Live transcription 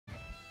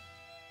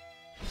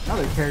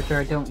another character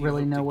I don't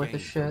really know worth a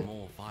shit.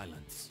 More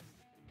violence.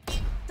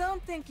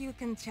 Don't think you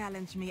can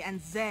challenge me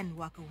and then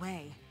walk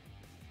away.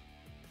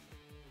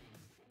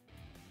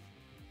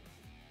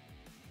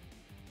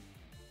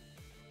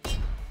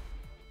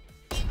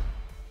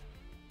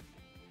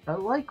 I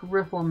like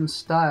Rifflem's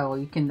style.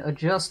 You can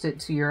adjust it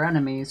to your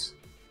enemies.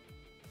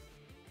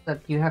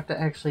 Except you have to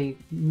actually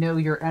know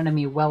your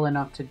enemy well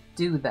enough to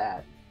do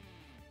that.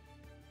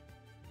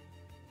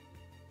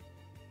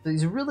 So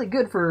he's really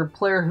good for a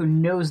player who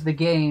knows the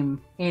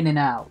game in and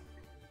out.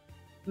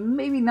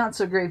 Maybe not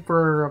so great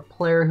for a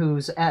player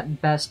who's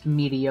at best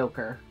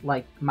mediocre,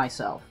 like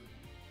myself.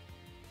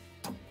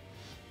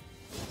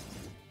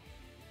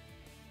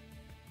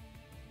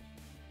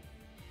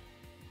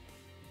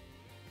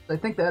 I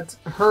think that's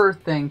her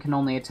thing can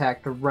only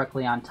attack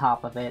directly on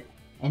top of it,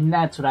 and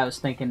that's what I was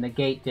thinking the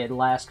gate did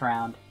last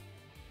round.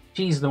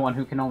 She's the one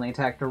who can only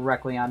attack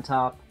directly on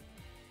top.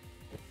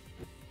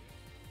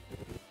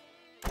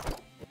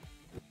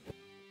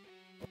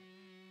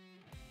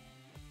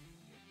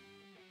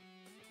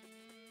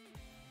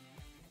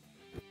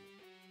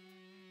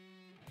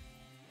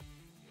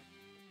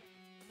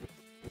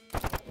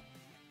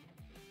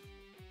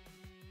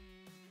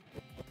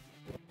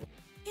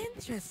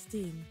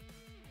 Interesting.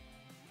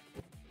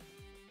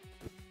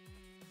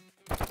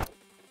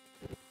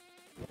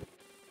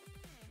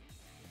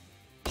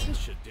 This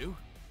should do.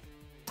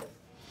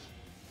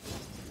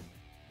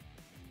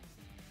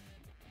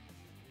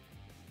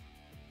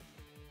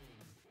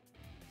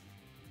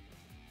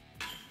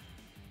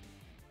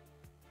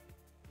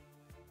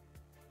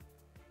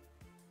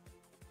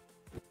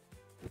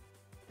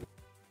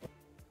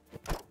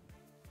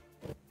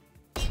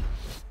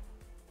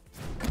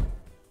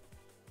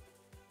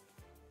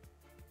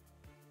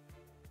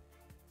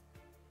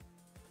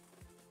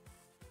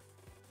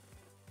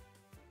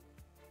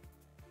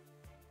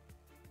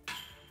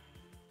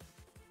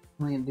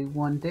 Only gonna do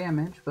 1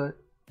 damage, but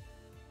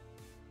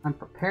I'm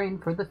preparing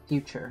for the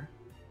future.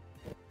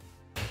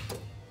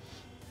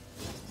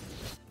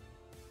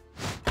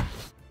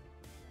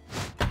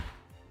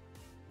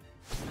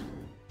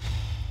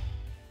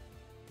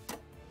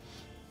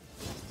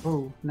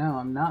 Oh, no,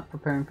 I'm not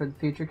preparing for the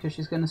future because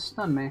she's gonna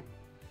stun me.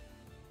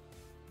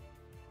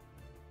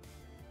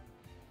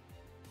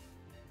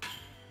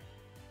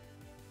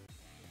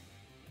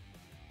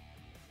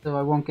 So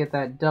I won't get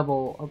that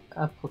double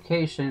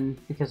application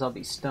because I'll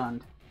be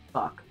stunned.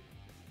 Fuck.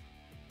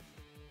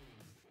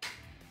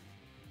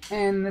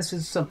 And this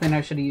is something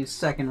I should have used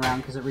second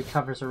round because it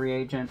recovers a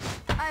reagent.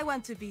 I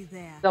want to be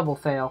there. Double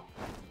fail.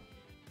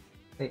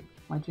 Wait,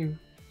 why'd you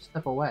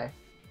step away?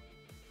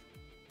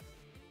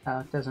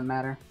 Oh, it doesn't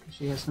matter because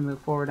she has to move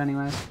forward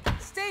anyways.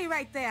 Stay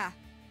right there.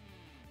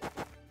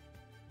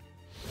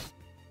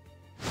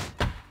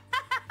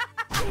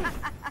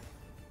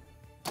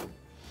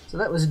 So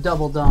that was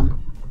double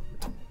dumb.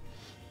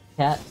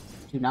 Cat,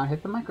 do not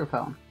hit the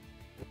microphone.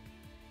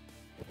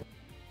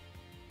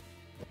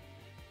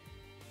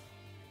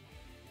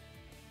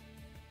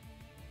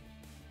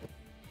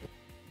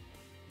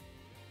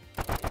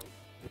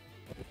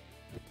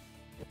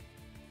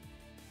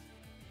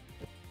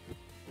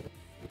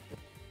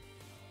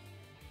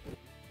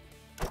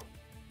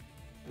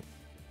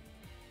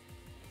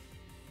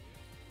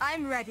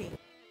 I'm ready.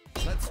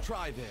 Let's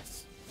try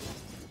this.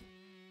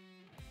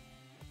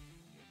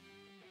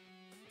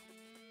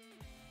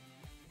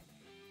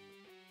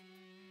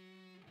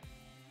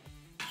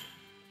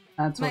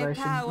 That's what My I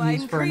power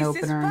should use for an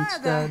increases opener further.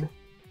 instead. And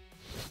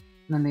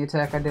then the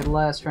attack I did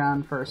last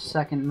round for a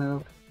second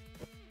move.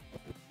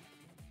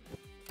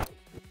 I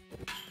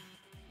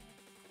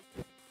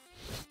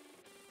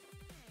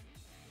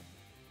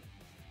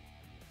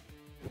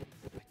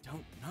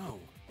don't know.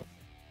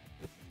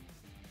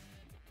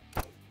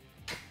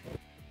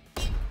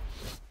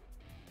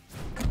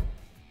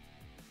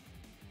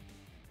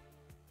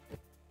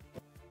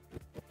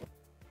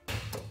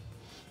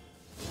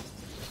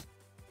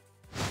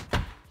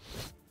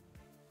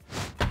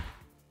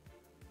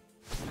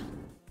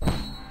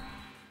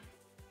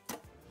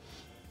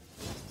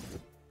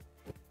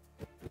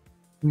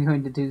 I'm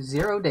going to do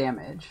 0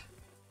 damage.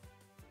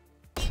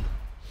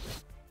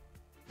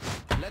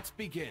 Let's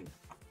begin.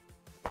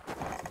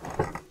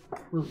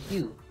 Will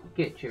you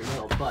get your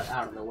little butt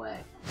out of the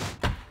way?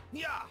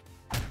 Yeah.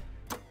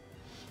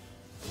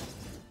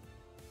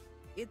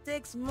 It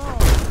takes more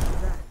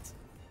than that.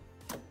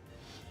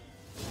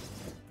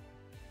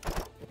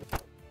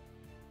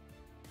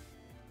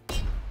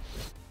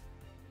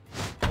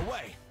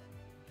 Away.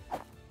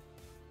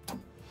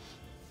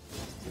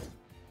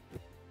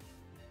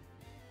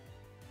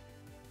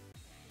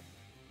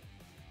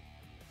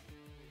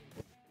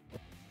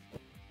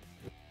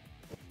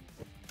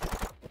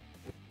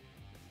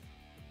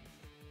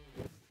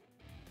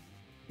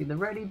 See the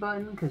ready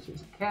button because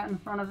there's a cat in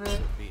front of it.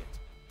 Be it.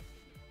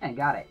 And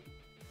got it.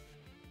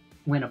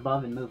 Went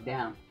above and moved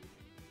down.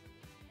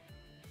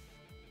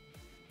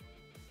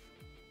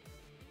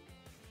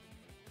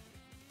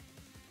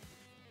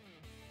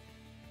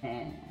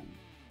 And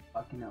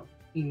fucking up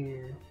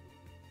here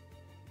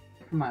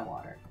for my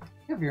water.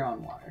 You have your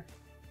own water.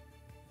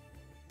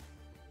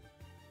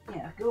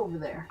 Yeah, go over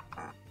there.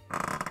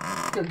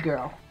 Good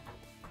girl.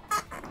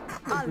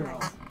 Good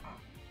girl. Alright.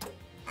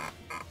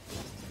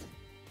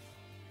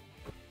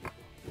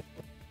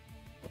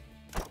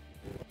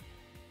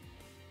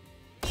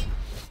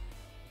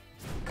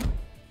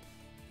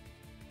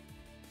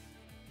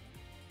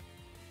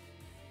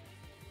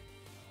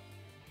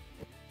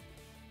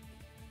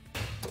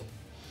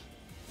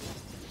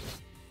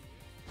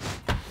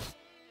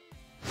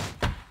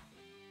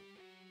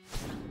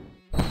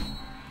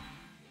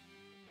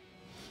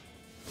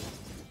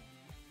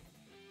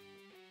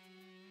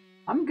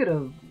 I'm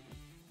gonna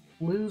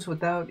lose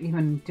without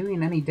even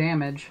doing any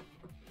damage.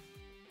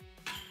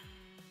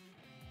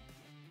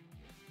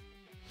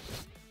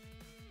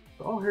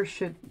 All her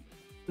shit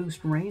boost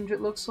range, it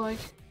looks like.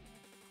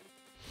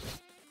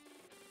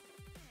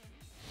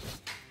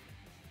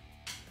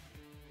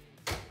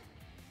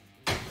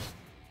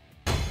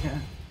 Yeah,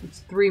 it's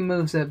 3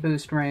 moves that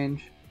boost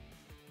range.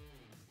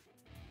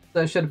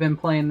 So I should have been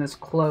playing this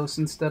close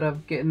instead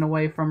of getting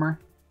away from her.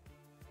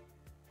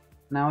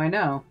 Now I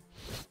know.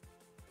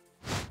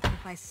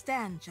 If I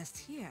stand just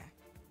here.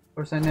 Of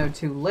course, I know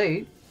too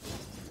late.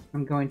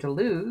 I'm going to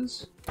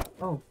lose.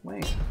 Oh,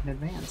 wait, I can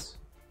advance.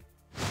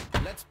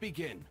 Let's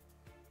begin.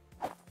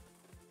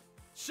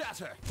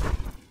 Shatter.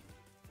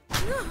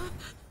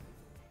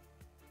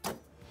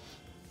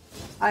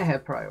 I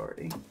have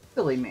priority.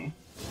 Silly me.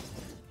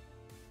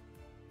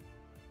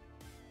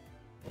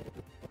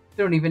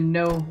 Don't even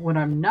know when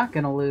I'm not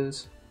gonna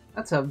lose.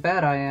 That's how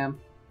bad I am.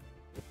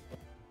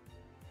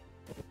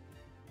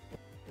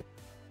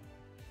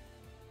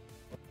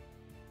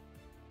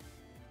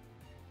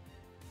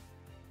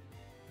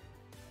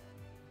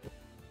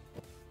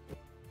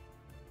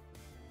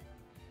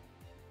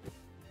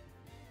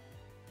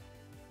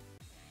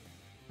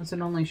 Is it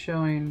only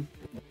showing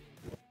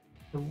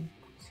the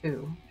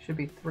 2? Should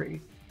be 3.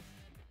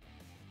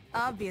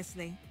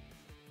 Obviously.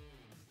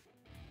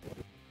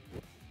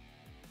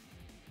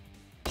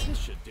 This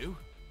should do.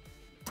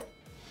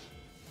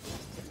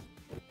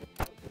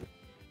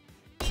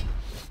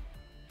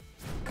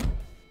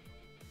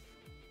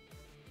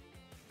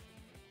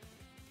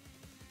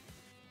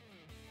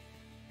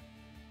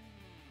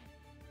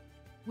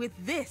 With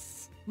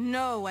this,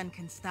 no one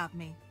can stop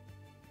me.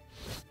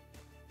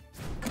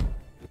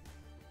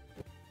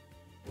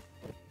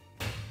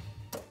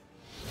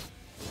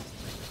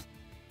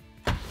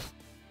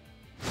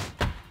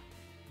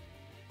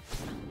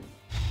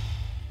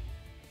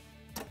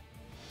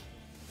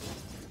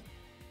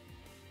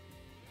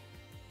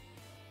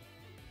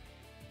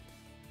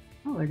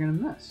 Oh, they're gonna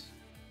miss.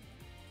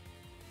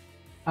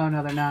 Oh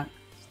no, they're not.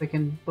 They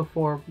can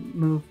before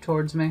move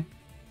towards me.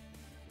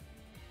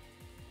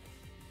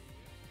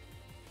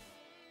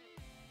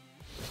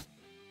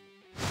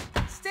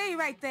 Stay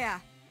right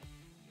there.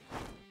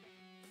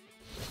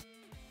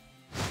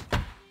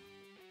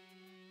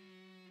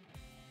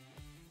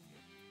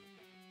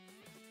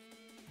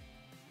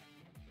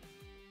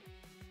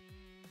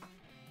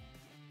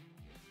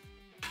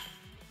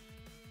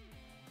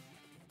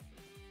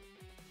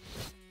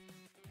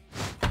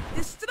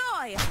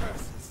 Destroy!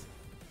 Curses.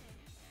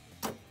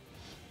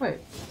 Wait.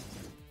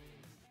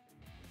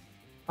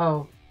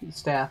 Oh, the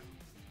staff.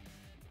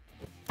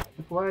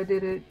 Why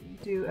did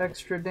it do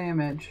extra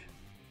damage?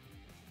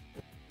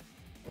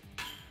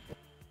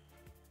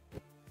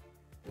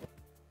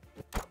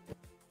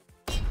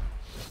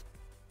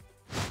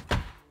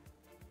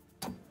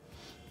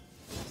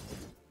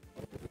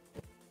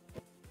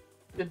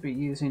 Should be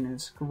using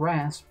his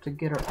grasp to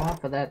get her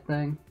off of that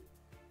thing.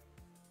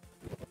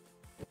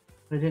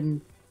 But it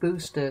didn't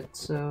boost it,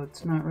 so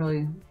it's not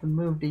really the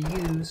move to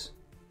use.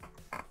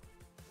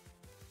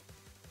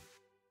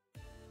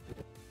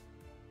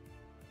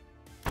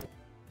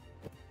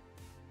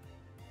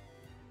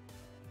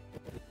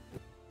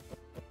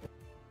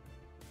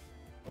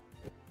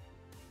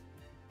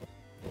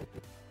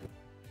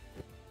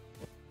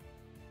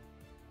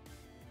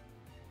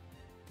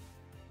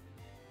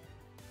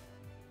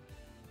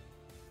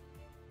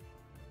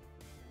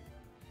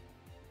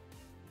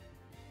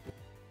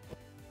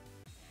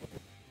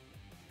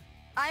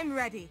 I'm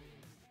ready.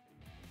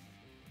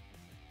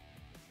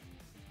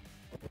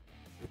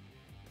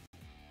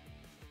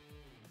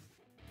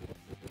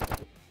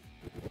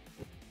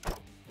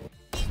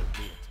 So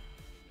be it.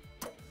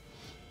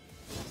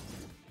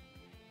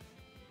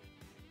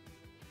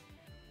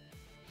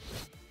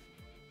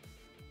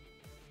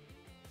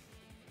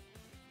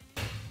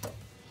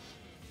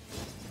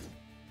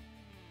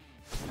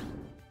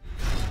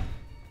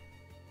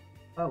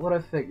 About what I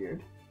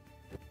figured.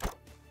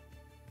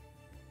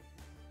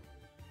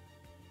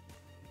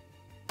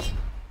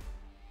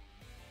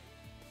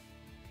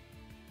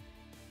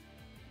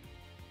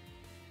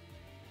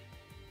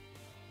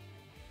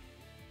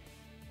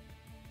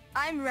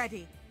 I'm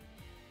ready.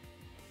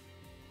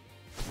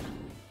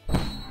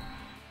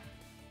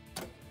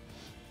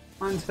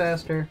 Mine's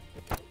faster.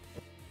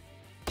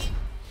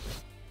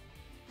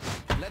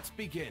 Let's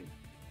begin.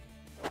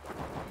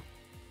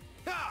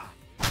 Ah!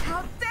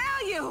 How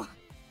dare you!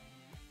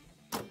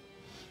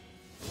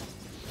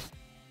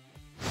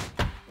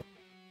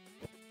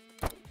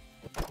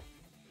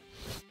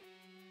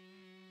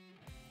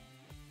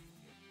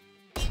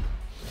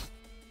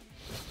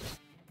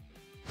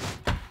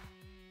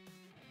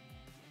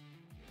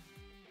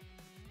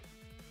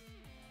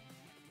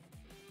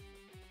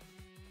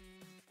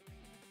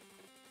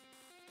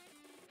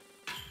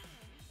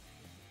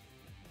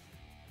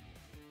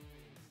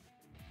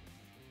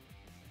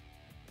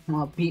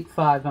 Well, beat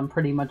 5, I'm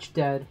pretty much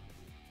dead.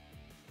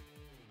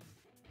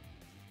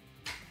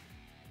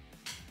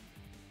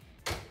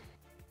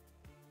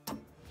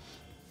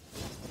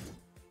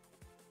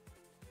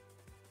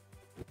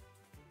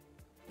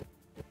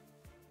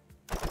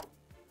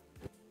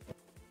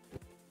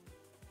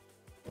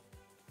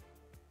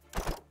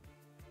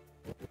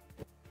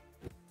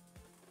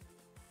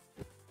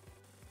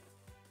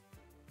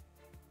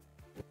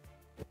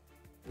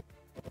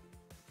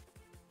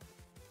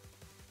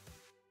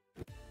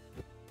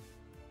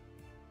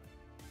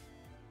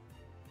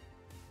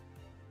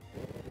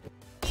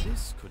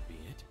 This could be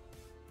it.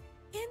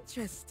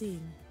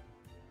 Interesting.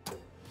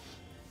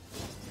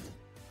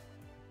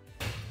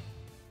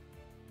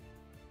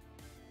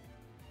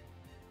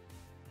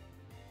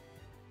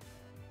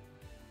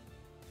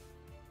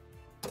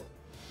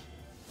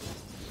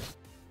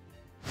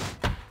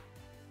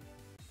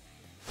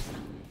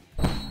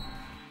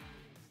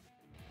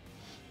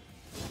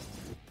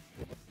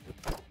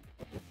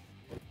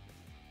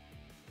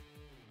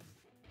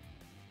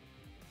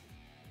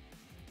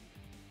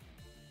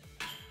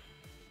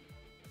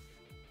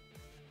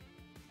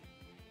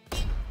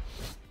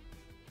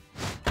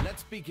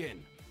 Let's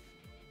begin.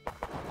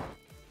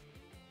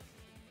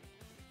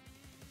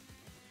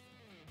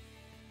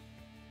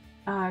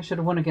 I should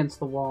have won against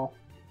the wall.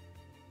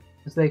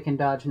 Because they can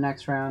dodge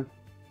next round.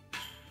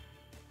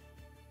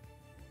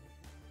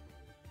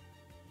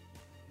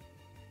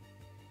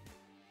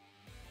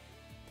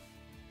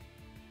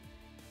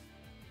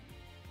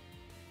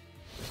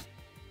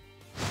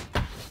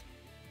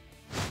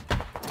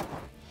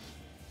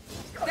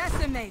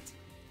 Decimate.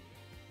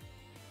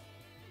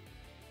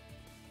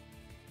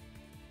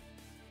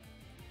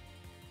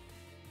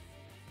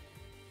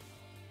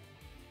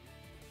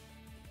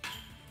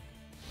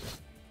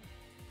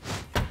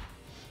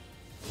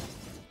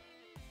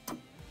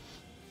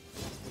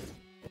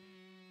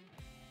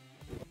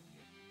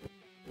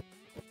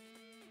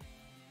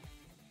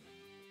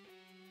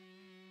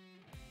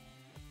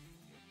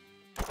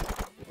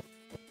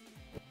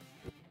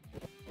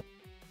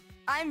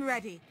 I'm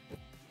ready.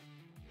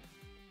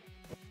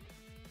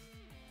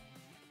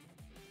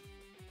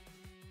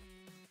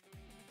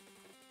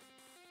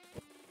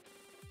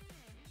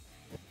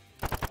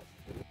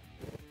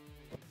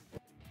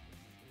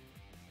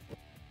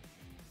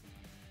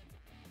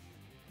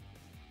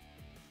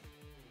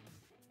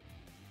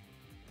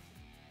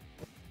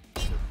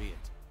 So be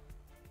it.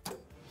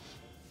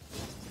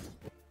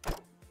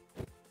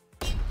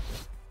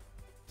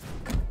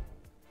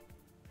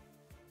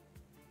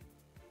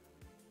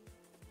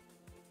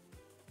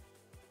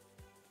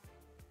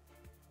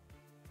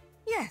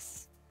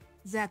 Yes,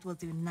 that will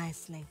do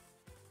nicely.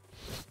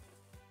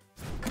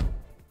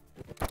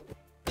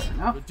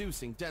 Enough.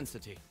 Reducing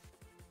density.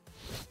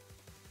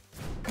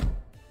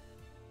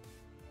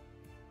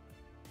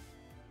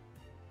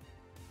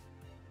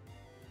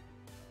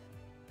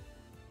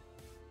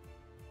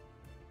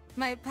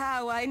 My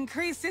power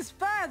increases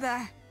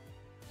further.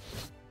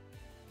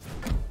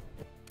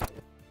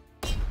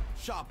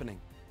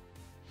 Sharpening.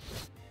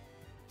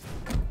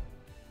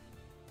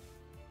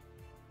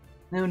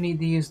 No need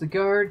to use the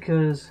guard,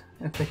 because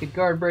if they could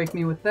guard break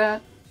me with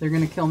that, they're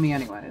gonna kill me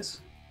anyways.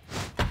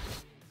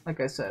 Like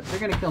I said, they're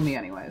gonna kill me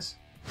anyways.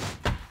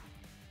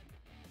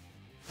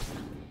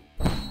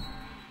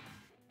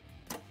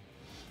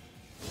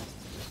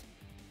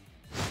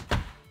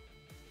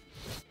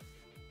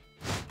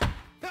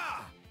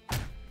 Ah!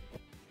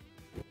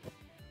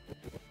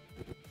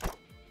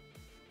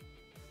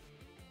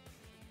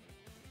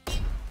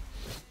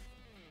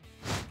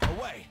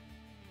 Away.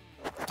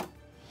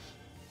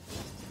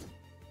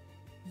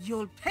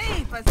 You'll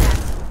pay for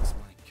that. Looks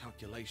like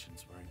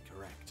calculations were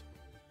incorrect.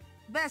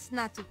 Best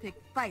not to pick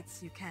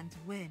fights you can't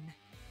win.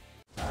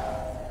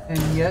 And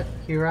yet,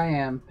 here I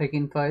am,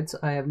 picking fights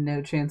I have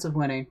no chance of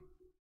winning.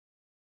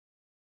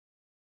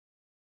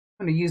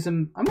 I'm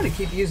gonna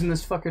keep using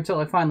this fucker till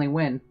I finally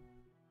win.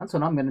 That's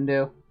what I'm gonna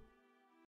do.